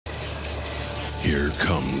Here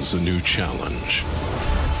comes a new challenge.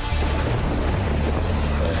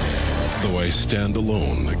 Though I stand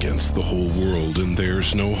alone against the whole world and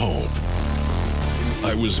there's no hope,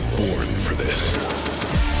 I was born for this.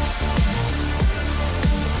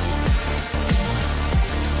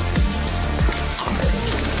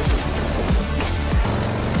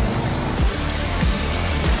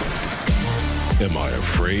 Am I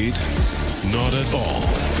afraid? Not at all.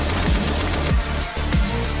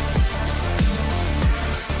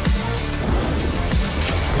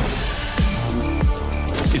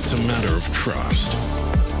 It's a matter of trust.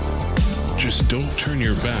 Just don't turn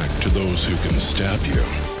your back to those who can stab you.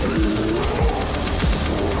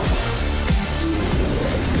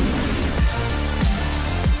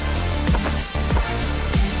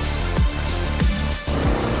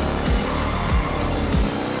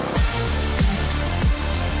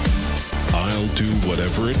 I'll do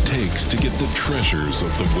whatever it takes to get the treasures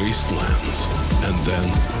of the wastelands, and then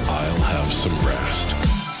I'll have some rest.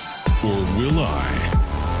 Or will I?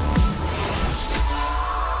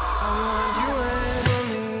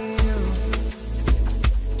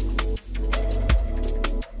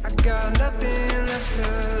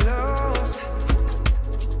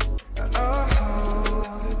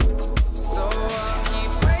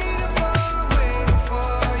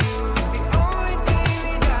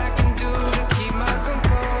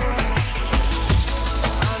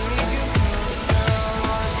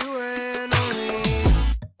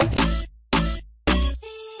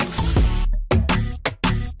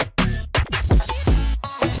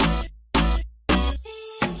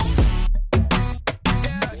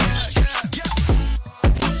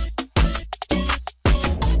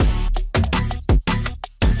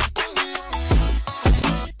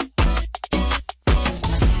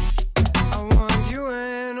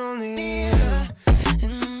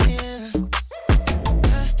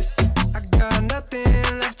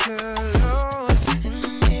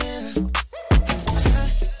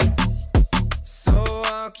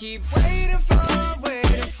 Keep waiting for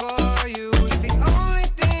you. It's the only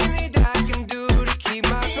thing that I can do to keep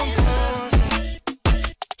my composure.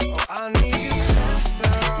 Oh, I need you closer.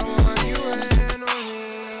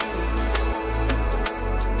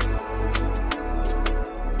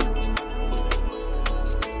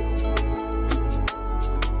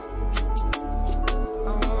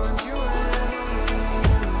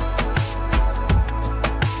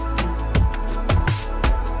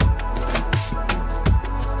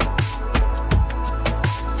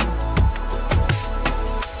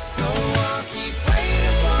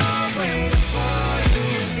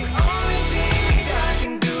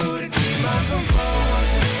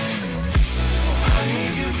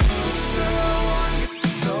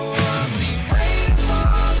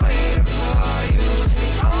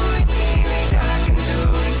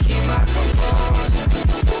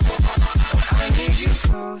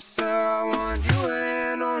 I want you and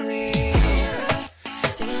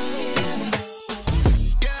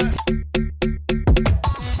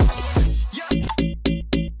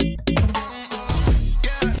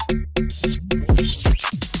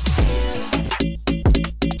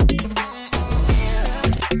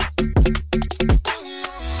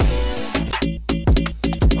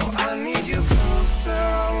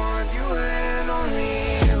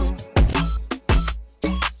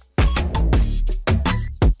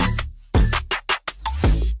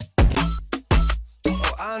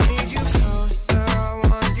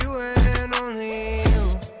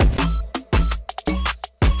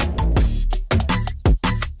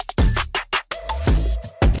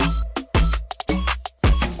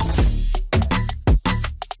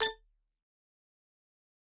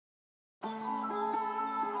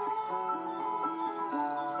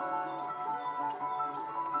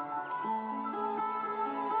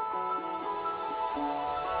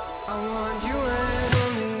I want you and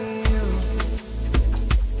only you.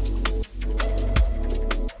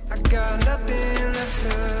 I got nothing left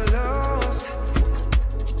to lose.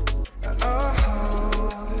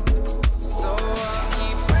 So I'll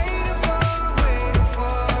keep waiting for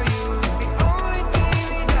you. It's the only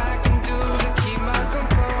thing that I can do to keep my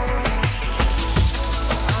composure.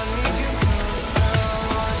 I need you closer. I want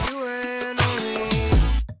you and only you.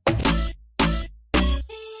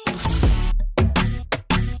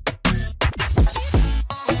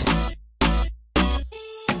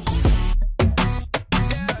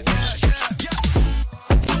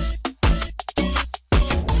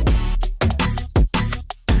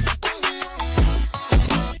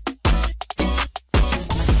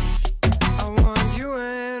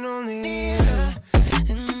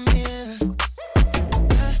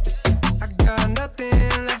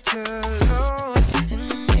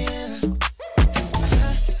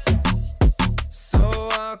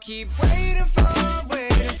 keep waiting for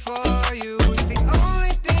you. It's the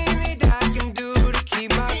only thing that I can do to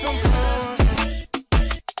keep my composure.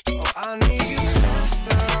 Oh, I need you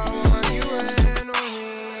closer, I want you and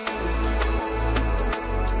only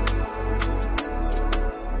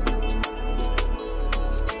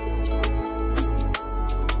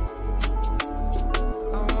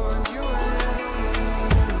I want you and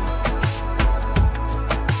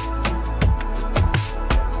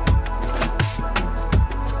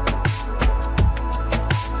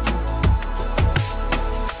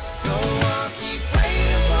so I'll keep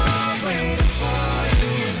waiting for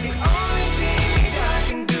you. It's the only thing that I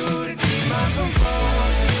can do to keep my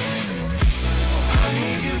composure. I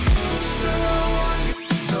need you closer, I want you.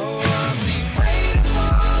 So I'll keep waiting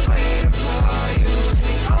for you. It's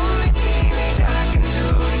the only thing that I can do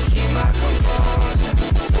to keep my composure.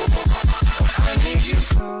 I need you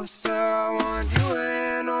closer, I want you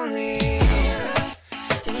and only you.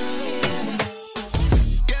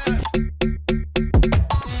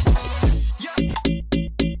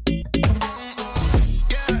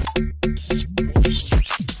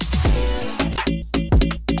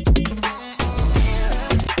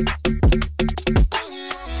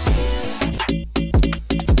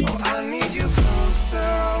 Oh, I need you closer,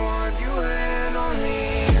 I want you and only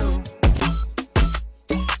you.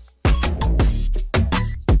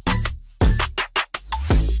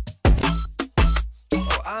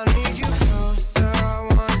 Oh, I need you closer, I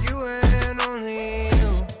want you and only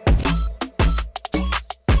you.